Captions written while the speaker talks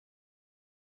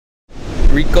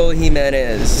Rico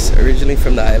Jimenez, originally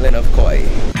from the island of Kauai.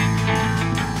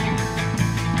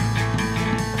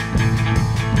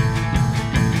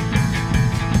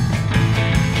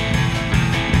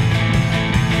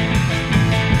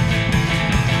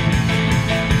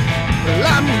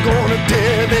 I'm gonna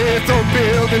tear this old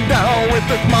building down with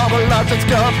this marble arch and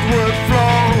scuffed wood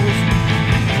floors.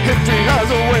 History has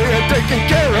a way of taking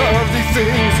care of these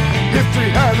things.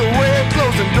 History has a way of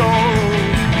closing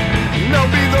doors. There'll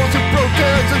be those who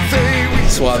protest and say we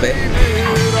Suave.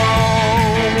 it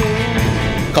all.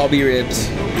 Kalbi ribs.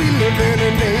 We live in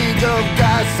an age of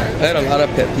gas. I had a lot of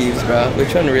pet peeves, bro.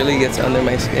 Which one really gets under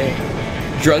my skin?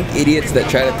 Drunk idiots that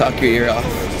try to talk your ear off.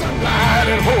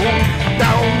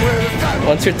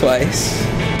 Once or twice.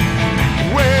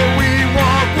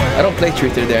 I don't play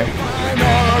truth or dare.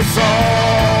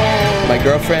 My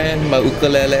girlfriend, my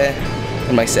ukulele,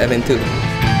 and my 7-2.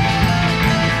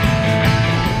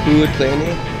 Who would play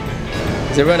me?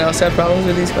 Does everyone else have problems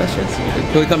with these questions?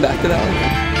 Can we come back to that one?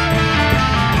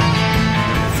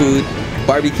 Food,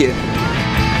 barbecue,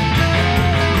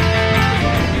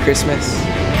 Christmas,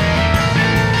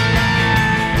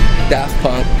 Daft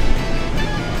Punk,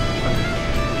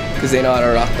 because they know how to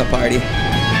rock the party.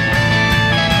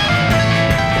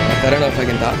 I don't know if I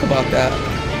can talk about that.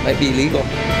 Might be illegal.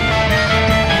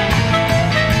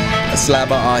 A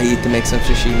slab of ahi to make some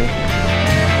sashimi.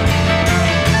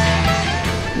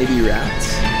 Maybe rats.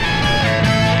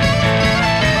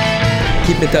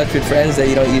 Keep in touch with friends that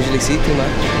you don't usually see too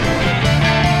much.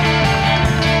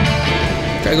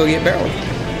 Try to go get barreled.